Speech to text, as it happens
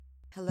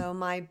Hello,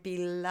 my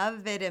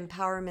beloved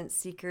empowerment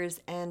seekers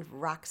and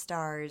rock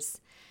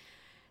stars.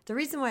 The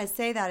reason why I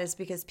say that is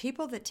because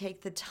people that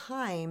take the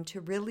time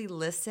to really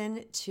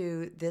listen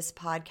to this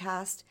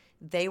podcast,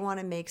 they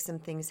want to make some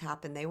things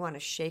happen. They want to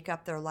shake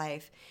up their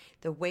life.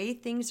 The way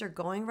things are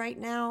going right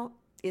now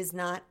is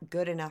not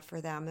good enough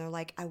for them. They're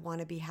like, I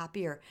want to be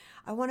happier.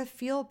 I want to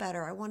feel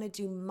better. I want to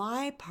do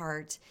my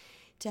part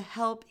to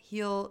help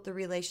heal the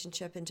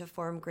relationship and to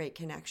form great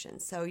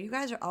connections. So you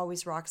guys are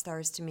always rock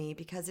stars to me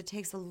because it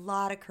takes a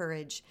lot of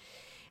courage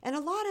and a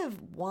lot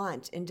of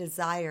want and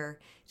desire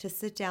to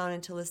sit down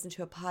and to listen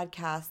to a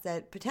podcast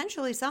that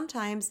potentially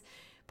sometimes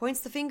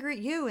points the finger at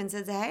you and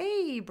says,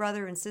 hey,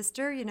 brother and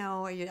sister,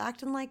 are you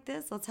acting like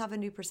this? Let's have a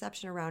new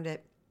perception around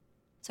it.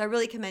 So I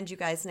really commend you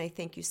guys and I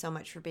thank you so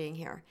much for being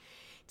here.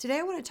 Today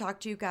I want to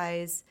talk to you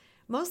guys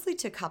mostly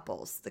to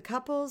couples, the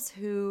couples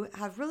who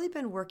have really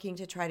been working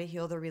to try to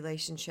heal their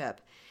relationship.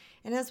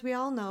 And as we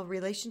all know,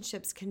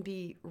 relationships can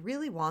be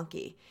really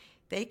wonky.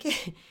 They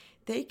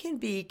can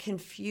be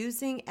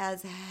confusing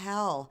as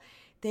hell.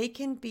 They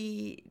can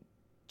be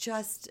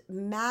just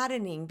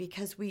maddening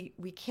because we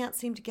can't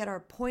seem to get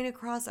our point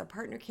across. Our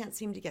partner can't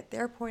seem to get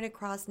their point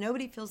across.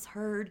 Nobody feels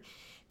heard.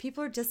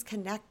 People are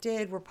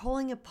disconnected. We're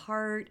pulling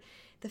apart.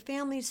 The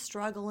family's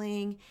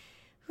struggling.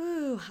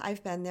 Whew,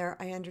 I've been there.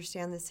 I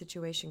understand this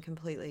situation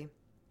completely.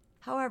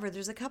 However,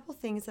 there's a couple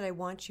things that I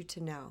want you to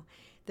know.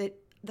 That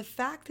the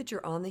fact that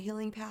you're on the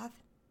healing path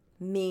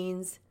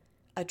means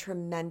a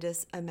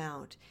tremendous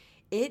amount.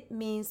 It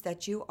means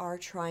that you are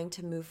trying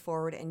to move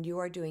forward and you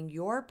are doing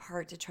your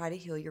part to try to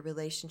heal your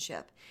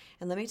relationship.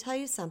 And let me tell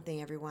you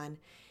something, everyone.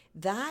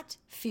 That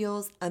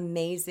feels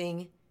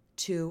amazing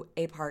to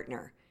a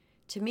partner.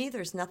 To me,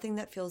 there's nothing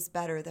that feels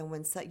better than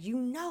when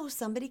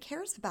somebody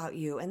cares about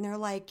you and they're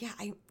like, yeah,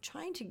 I'm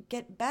trying to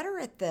get better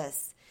at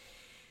this.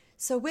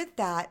 So with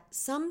that,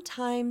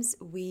 sometimes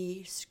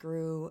we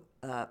screw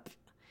up.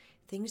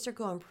 Things are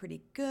going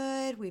pretty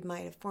good. We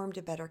might have formed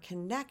a better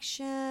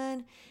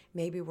connection.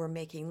 Maybe we're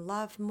making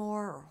love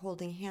more or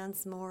holding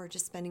hands more or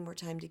just spending more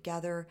time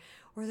together.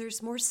 Or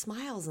there's more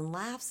smiles and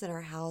laughs in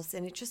our house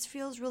and it just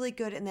feels really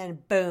good. And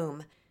then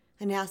boom,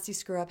 a nasty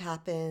screw up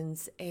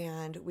happens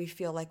and we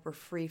feel like we're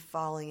free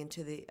falling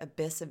into the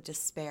abyss of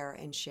despair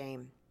and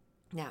shame.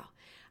 Now,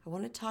 I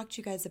want to talk to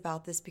you guys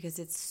about this because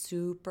it's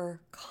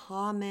super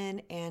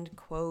common and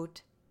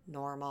quote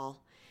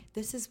normal.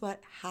 This is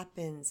what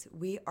happens.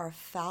 We are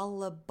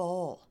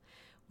fallible.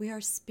 We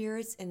are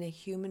spirits in a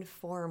human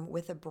form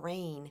with a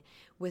brain,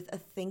 with a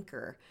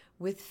thinker,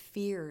 with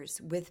fears,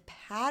 with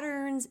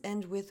patterns,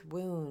 and with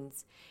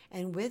wounds.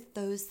 And with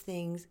those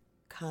things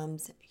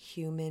comes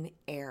human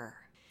error.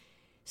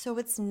 So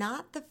it's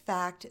not the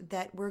fact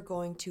that we're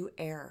going to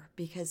err,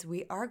 because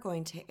we are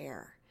going to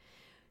err.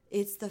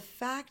 It's the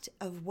fact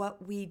of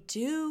what we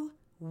do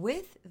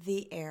with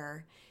the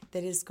error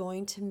that is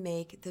going to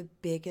make the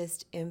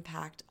biggest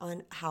impact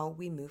on how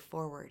we move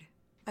forward.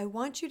 I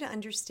want you to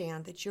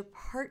understand that your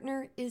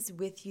partner is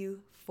with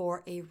you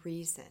for a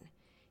reason.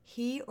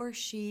 He or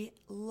she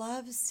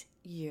loves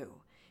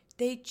you.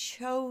 They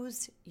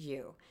chose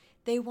you.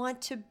 They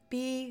want to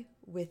be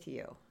with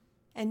you.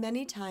 And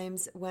many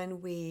times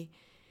when we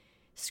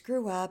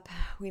screw up,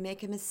 we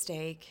make a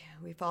mistake,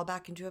 we fall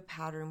back into a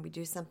pattern, we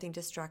do something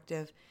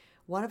destructive,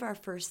 one of our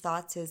first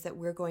thoughts is that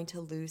we're going to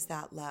lose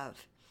that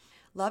love.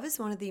 Love is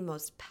one of the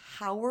most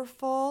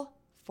powerful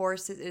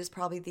forces. It is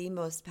probably the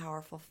most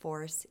powerful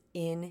force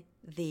in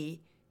the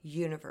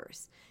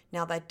universe.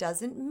 Now, that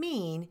doesn't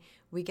mean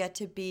we get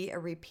to be a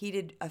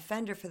repeated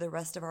offender for the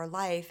rest of our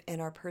life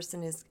and our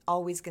person is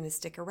always going to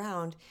stick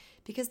around,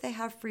 because they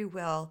have free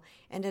will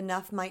and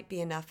enough might be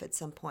enough at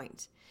some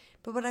point.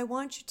 But what I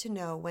want you to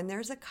know, when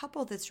there's a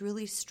couple that's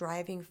really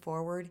striving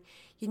forward,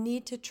 you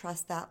need to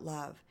trust that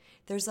love.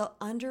 There's an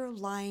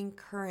underlying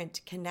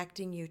current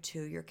connecting you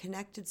two. You're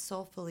connected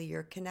soulfully.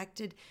 You're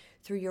connected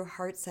through your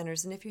heart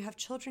centers. And if you have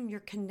children,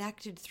 you're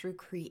connected through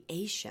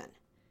creation.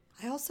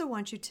 I also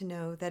want you to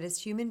know that as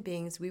human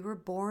beings, we were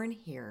born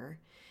here.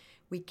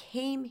 We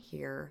came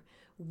here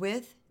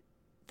with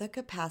the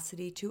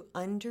capacity to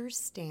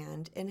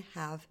understand and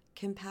have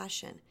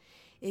compassion.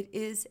 It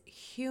is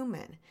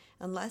human.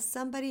 Unless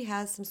somebody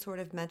has some sort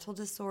of mental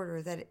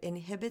disorder that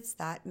inhibits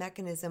that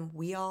mechanism,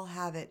 we all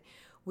have it.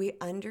 We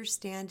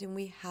understand and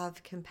we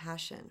have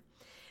compassion.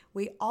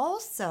 We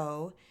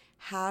also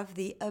have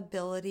the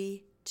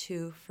ability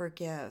to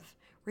forgive.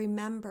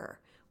 Remember,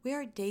 we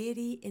are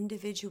deity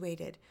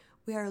individuated.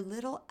 We are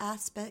little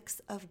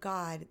aspects of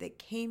God that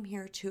came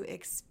here to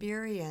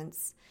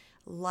experience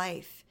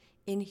life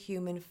in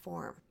human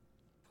form.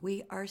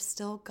 We are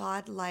still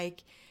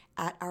God-like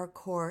at our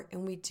core,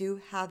 and we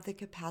do have the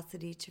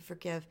capacity to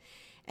forgive.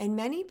 And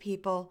many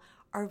people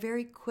are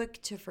very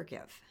quick to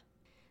forgive.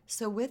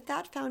 So with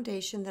that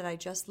foundation that I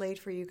just laid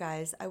for you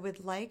guys, I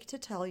would like to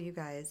tell you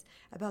guys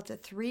about the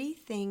 3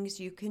 things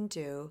you can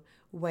do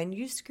when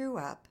you screw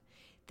up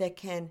that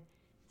can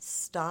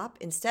stop,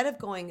 instead of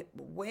going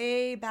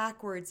way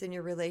backwards in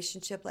your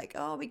relationship, like,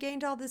 oh, we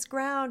gained all this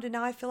ground and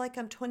now I feel like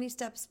I'm 20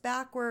 steps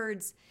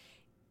backwards.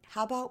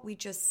 how about we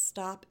just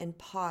stop and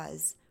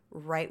pause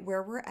right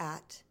where we're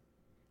at,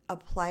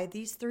 apply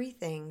these 3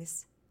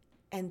 things,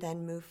 and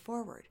then move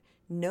forward.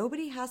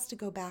 Nobody has to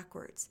go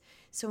backwards.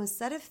 So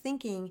instead of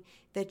thinking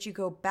that you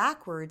go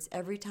backwards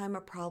every time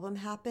a problem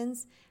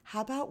happens,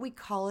 how about we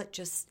call it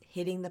just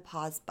hitting the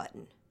pause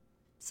button?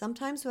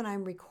 Sometimes when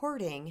I'm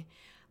recording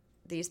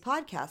these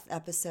podcast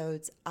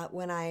episodes,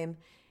 when I'm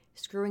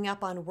screwing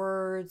up on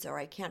words or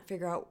I can't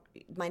figure out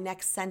my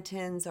next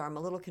sentence or I'm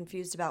a little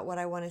confused about what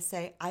I want to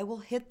say, I will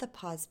hit the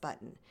pause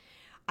button.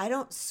 I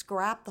don't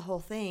scrap the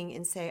whole thing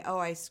and say, oh,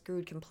 I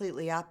screwed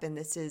completely up and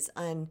this is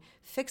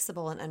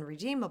unfixable and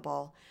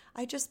unredeemable.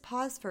 I just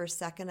pause for a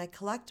second, I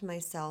collect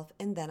myself,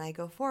 and then I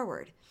go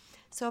forward.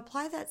 So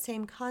apply that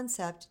same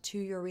concept to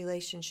your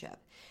relationship.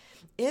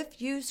 If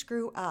you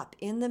screw up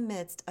in the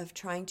midst of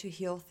trying to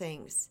heal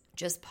things,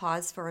 just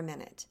pause for a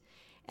minute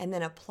and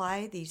then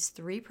apply these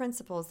 3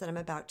 principles that I'm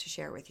about to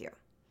share with you.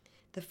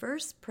 The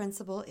first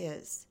principle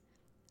is,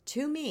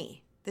 to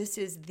me, this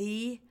is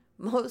the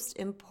most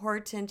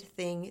important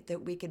thing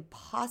that we could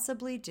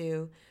possibly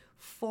do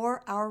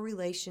for our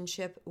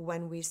relationship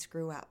when we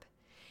screw up.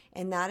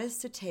 And that is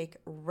to take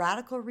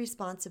radical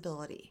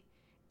responsibility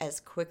as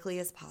quickly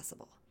as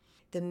possible.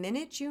 The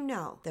minute you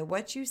know that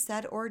what you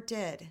said or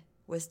did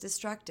was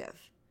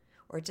destructive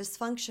or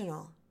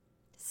dysfunctional,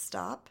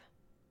 stop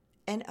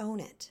and own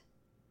it.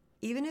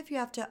 Even if you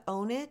have to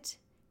own it,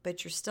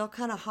 but you're still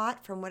kind of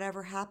hot from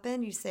whatever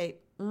happened, you say,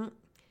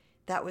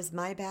 that was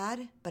my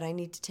bad, but I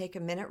need to take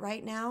a minute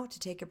right now to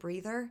take a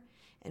breather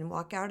and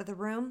walk out of the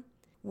room.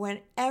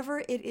 Whenever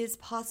it is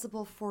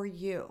possible for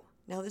you.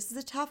 Now, this is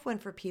a tough one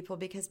for people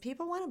because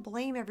people want to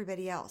blame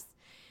everybody else.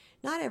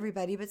 Not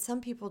everybody, but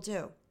some people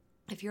do.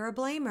 If you're a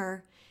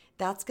blamer,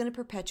 that's going to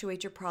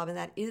perpetuate your problem.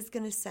 That is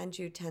going to send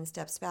you 10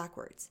 steps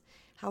backwards.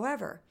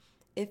 However,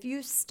 if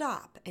you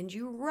stop and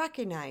you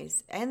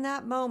recognize in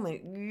that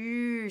moment,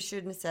 you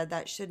shouldn't have said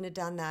that, shouldn't have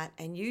done that,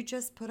 and you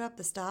just put up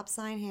the stop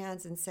sign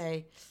hands and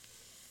say,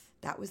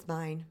 that was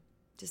mine.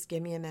 Just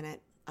give me a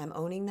minute. I'm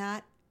owning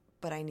that,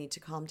 but I need to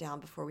calm down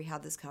before we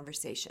have this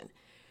conversation.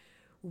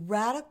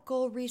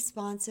 Radical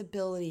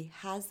responsibility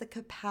has the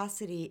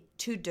capacity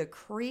to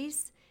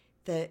decrease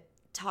the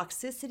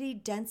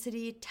toxicity,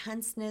 density,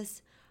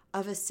 tenseness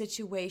of a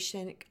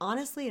situation.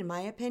 Honestly, in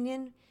my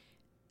opinion,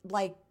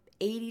 like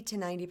 80 to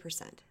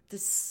 90%. The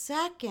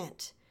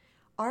second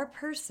our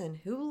person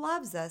who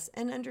loves us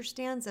and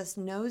understands us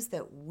knows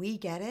that we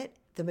get it,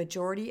 the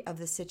majority of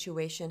the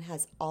situation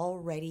has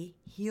already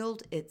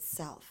healed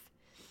itself.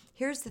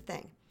 Here's the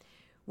thing.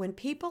 When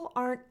people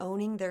aren't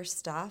owning their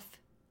stuff,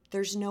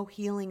 there's no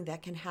healing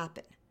that can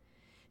happen.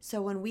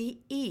 So when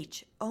we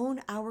each own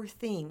our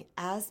thing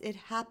as it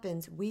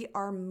happens, we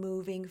are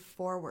moving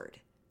forward.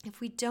 If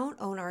we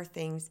don't own our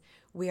things,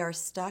 we are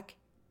stuck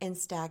and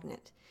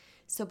stagnant.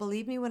 So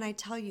believe me when I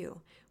tell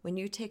you, when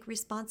you take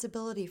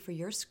responsibility for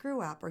your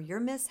screw up or your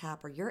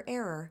mishap or your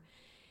error,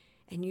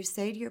 and you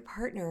say to your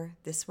partner,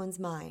 this one's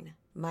mine,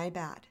 my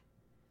bad.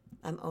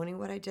 I'm owning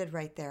what I did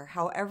right there.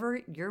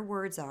 However your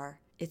words are,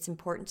 it's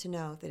important to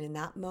know that in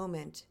that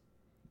moment,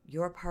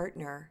 your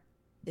partner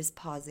is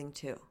pausing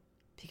too,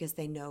 because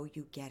they know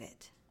you get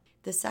it.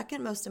 The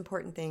second most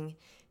important thing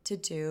to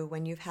do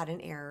when you've had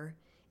an error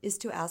is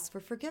to ask for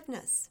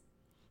forgiveness.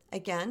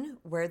 Again,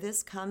 where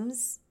this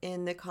comes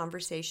in the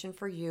conversation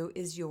for you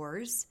is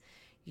yours.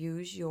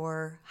 Use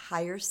your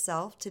higher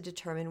self to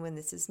determine when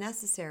this is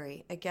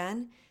necessary.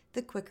 Again,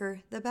 the quicker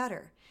the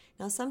better.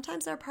 Now,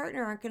 sometimes our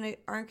partners aren't gonna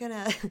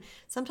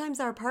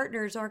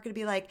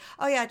be like,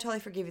 oh yeah, I totally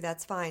forgive you,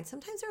 that's fine.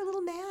 Sometimes they're a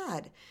little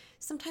mad.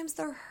 Sometimes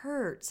they're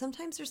hurt.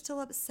 Sometimes they're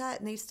still upset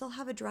and they still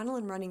have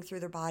adrenaline running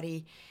through their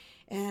body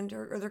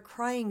or they're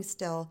crying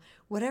still.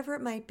 Whatever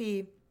it might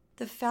be,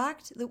 the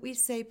fact that we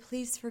say,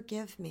 please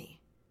forgive me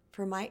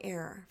for my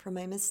error, for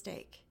my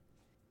mistake,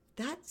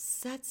 that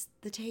sets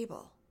the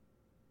table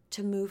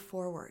to move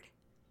forward.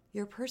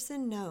 Your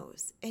person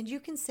knows, and you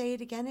can say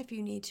it again if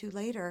you need to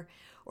later,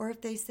 or if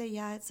they say,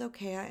 yeah, it's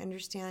okay, I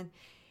understand.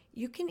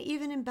 You can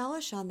even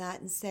embellish on that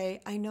and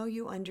say, I know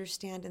you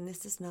understand and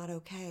this is not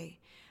okay.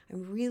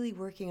 I'm really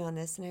working on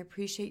this and I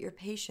appreciate your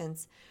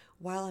patience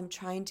while I'm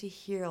trying to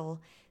heal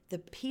the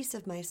piece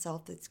of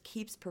myself that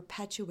keeps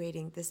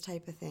perpetuating this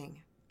type of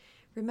thing.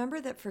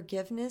 Remember that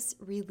forgiveness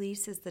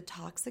releases the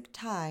toxic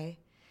tie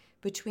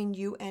between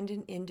you and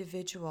an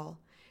individual.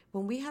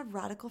 When we have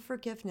radical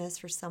forgiveness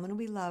for someone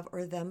we love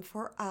or them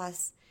for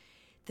us,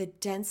 the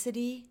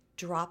density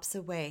drops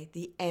away.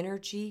 The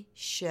energy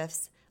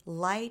shifts.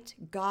 Light,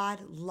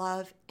 God,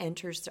 love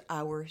enters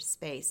our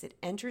space. It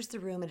enters the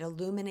room. It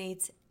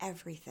illuminates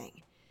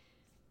everything.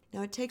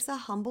 Now, it takes a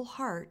humble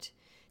heart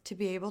to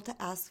be able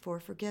to ask for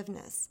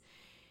forgiveness.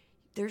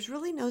 There's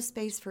really no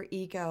space for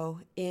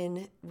ego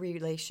in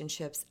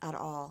relationships at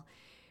all.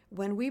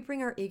 When we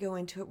bring our ego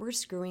into it, we're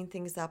screwing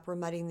things up, we're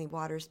muddying the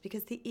waters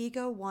because the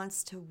ego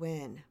wants to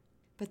win.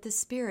 But the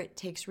spirit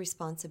takes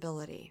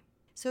responsibility.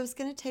 So it's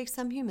going to take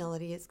some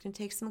humility, it's going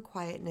to take some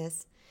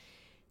quietness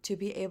to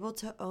be able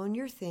to own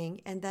your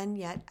thing and then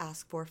yet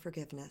ask for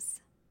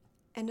forgiveness.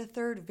 And a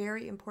third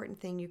very important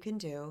thing you can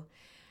do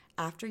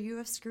after you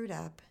have screwed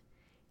up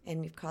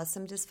and you've caused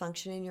some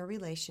dysfunction in your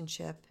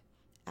relationship,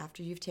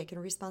 after you've taken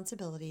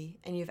responsibility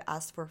and you've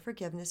asked for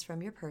forgiveness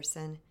from your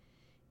person,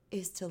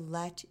 is to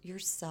let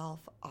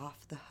yourself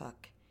off the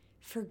hook.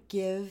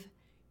 Forgive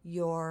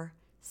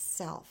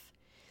yourself.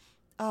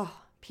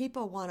 Oh,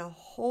 people want to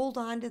hold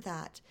on to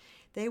that.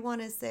 They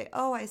want to say,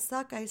 oh, I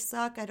suck,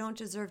 I don't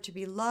deserve to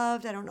be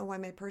loved, I don't know why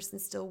my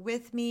person's still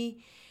with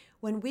me.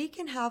 When we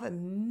can have a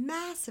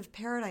massive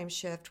paradigm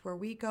shift where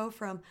we go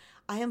from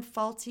I am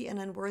faulty and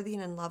unworthy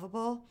and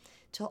unlovable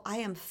till I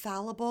am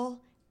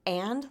fallible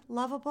and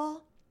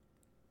lovable,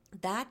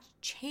 that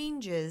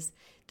changes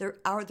the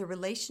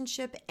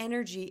relationship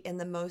energy in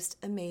the most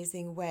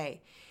amazing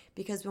way.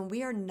 Because when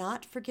we are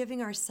not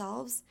forgiving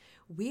ourselves,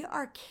 we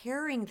are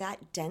carrying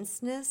that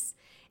denseness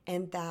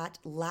and that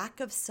lack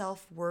of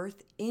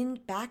self-worth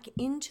back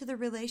into the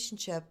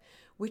relationship,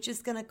 which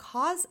is going to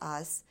cause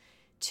us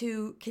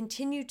to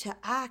continue to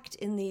act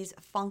in these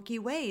funky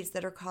ways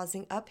that are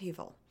causing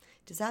upheaval.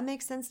 Does that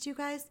make sense to you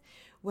guys?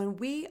 When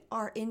we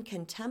are in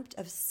contempt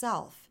of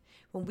self,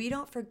 when we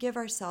don't forgive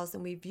ourselves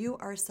and we view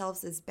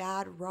ourselves as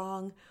bad,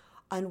 wrong,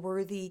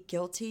 unworthy,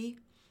 guilty,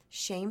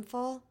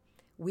 shameful,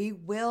 we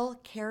will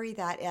carry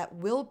that. It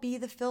will be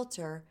the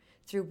filter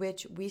through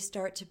which we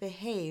start to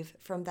behave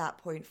from that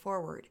point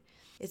forward.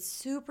 It's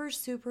super,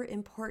 super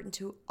important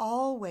to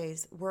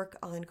always work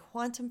on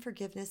quantum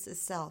forgiveness of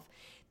self.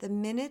 The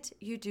minute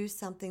you do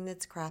something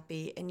that's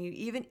crappy, and you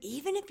even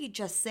if you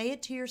just say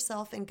it to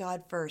yourself and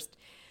God first,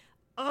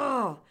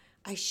 oh,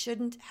 I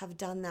shouldn't have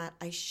done that.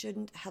 I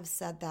shouldn't have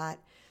said that.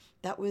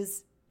 That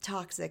was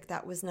toxic.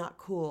 That was not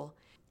cool.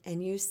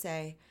 And you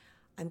say,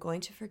 I'm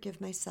going to forgive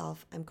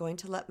myself. I'm going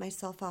to let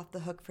myself off the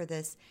hook for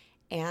this.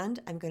 And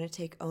I'm going to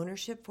take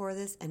ownership for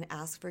this and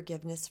ask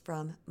forgiveness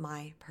from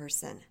my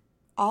person.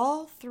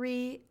 All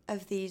three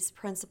of these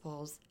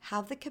principles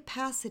have the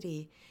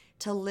capacity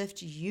to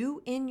lift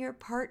you and your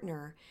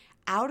partner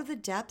out of the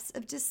depths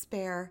of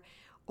despair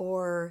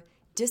or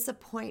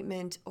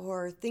disappointment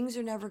or things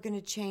are never going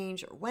to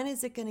change or when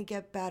is it going to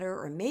get better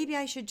or maybe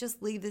I should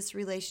just leave this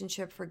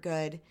relationship for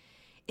good.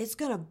 It's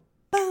going to,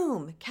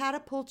 boom,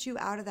 catapult you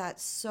out of that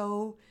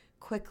so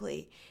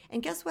quickly.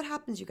 And guess what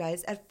happens, you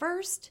guys? At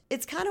first,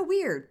 it's kind of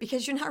weird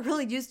because you're not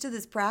really used to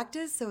this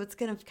practice. So it's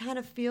going to kind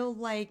of feel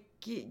like,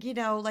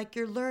 like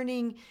you're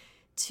learning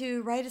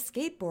to ride a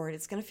skateboard.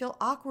 It's going to feel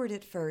awkward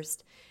at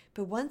first.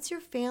 But once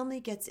your family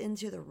gets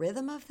into the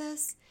rhythm of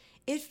this,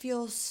 it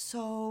feels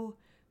so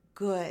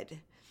good.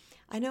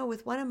 I know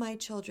with one of my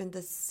children,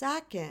 the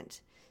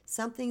second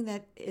something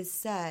that is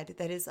said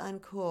that is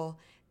uncool,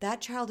 that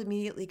child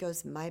immediately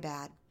goes, my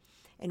bad.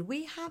 And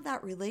we have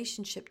that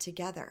relationship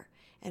together.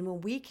 And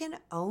when we can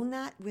own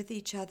that with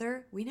each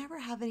other, we never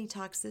have any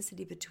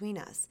toxicity between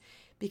us.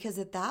 Because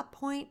at that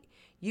point,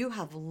 you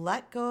have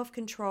let go of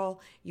control,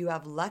 you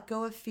have let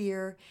go of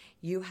fear,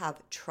 you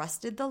have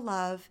trusted the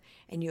love,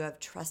 and you have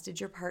trusted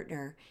your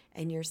partner,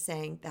 and you're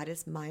saying, that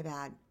is my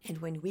bad. And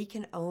when we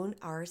can own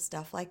our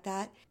stuff like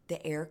that,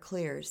 the air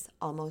clears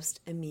almost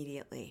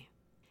immediately.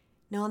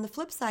 Now, on the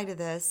flip side of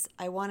this,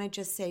 I want to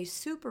just say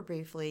super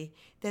briefly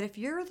that if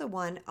you're the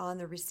one on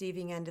the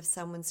receiving end of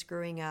someone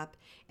screwing up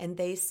and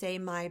they say,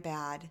 my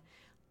bad,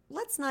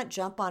 let's not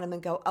jump on them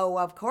and go, oh,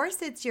 of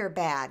course it's your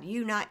bad.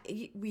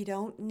 We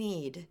don't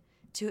need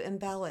to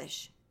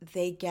embellish.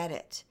 They get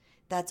it.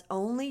 That's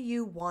only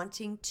you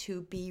wanting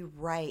to be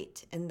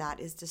right, and that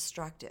is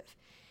destructive.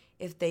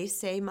 If they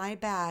say my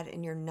bad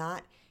and you're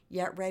not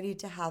yet ready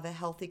to have a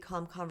healthy,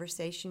 calm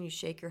conversation, you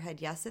shake your head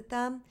yes at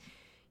them,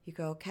 you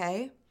go,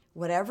 okay,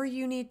 whatever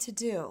you need to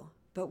do,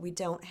 but we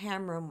don't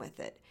hammer them with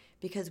it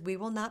because we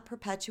will not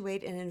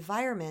perpetuate an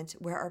environment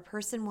where our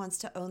person wants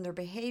to own their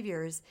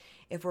behaviors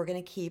if we're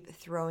going to keep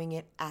throwing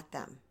it at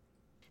them.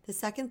 The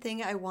second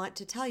thing I want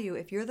to tell you,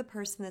 if you're the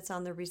person that's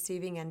on the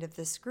receiving end of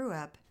the screw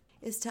up,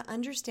 is to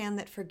understand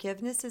that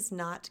forgiveness is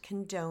not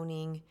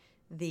condoning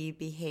the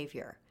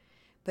behavior,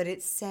 but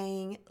it's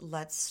saying,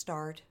 let's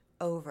start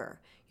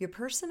over. Your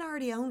person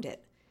already owned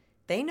it.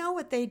 They know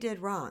what they did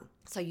wrong,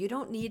 so you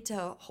don't need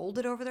to hold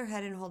it over their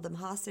head and hold them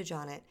hostage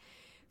on it.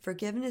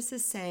 Forgiveness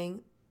is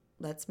saying,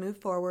 let's move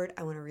forward.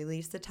 I want to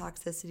release the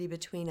toxicity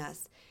between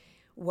us.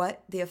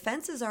 The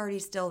offense is already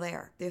still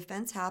there. The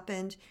offense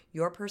happened.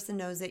 Your person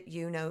knows it.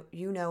 You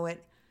know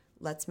it.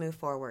 Let's move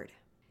forward.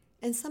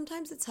 And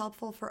sometimes it's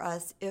helpful for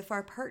us if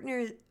our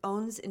partner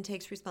owns and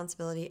takes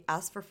responsibility,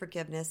 asks for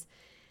forgiveness,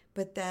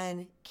 but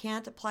then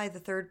can't apply the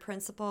third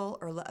principle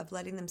of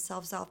letting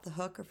themselves off the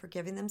hook or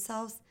forgiving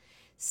themselves.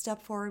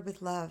 Step forward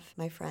with love,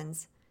 my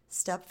friends.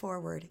 Step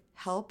forward.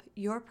 Help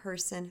your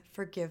person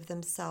forgive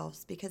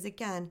themselves. Because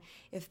again,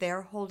 if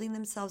they're holding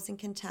themselves in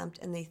contempt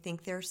and they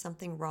think there's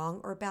something wrong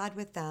or bad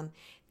with them,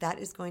 that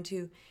is going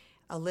to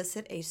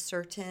elicit a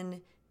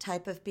certain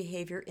type of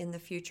behavior in the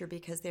future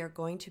because they are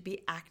going to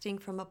be acting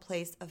from a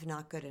place of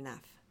not good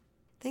enough.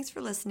 Thanks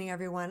for listening,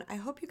 everyone. I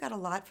hope you got a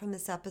lot from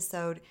this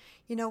episode.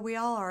 You know, we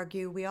all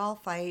argue, we all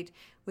fight,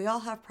 we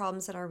all have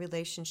problems in our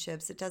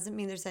relationships. It doesn't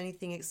mean there's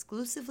anything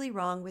exclusively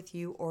wrong with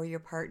you or your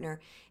partner.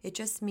 It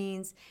just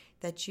means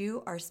that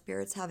you are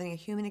spirits having a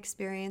human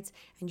experience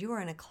and you are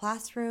in a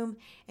classroom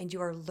and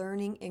you are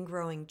learning and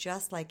growing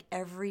just like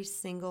every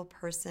single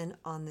person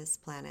on this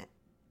planet.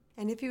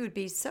 And if you would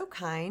be so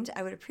kind,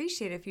 I would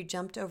appreciate if you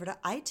jumped over to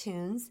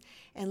iTunes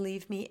and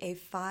leave me a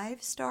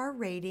 5-star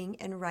rating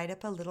and write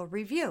up a little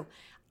review.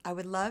 I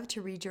would love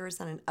to read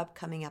yours on an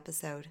upcoming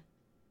episode.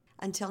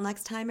 Until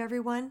next time,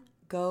 everyone,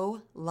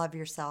 go love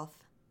yourself.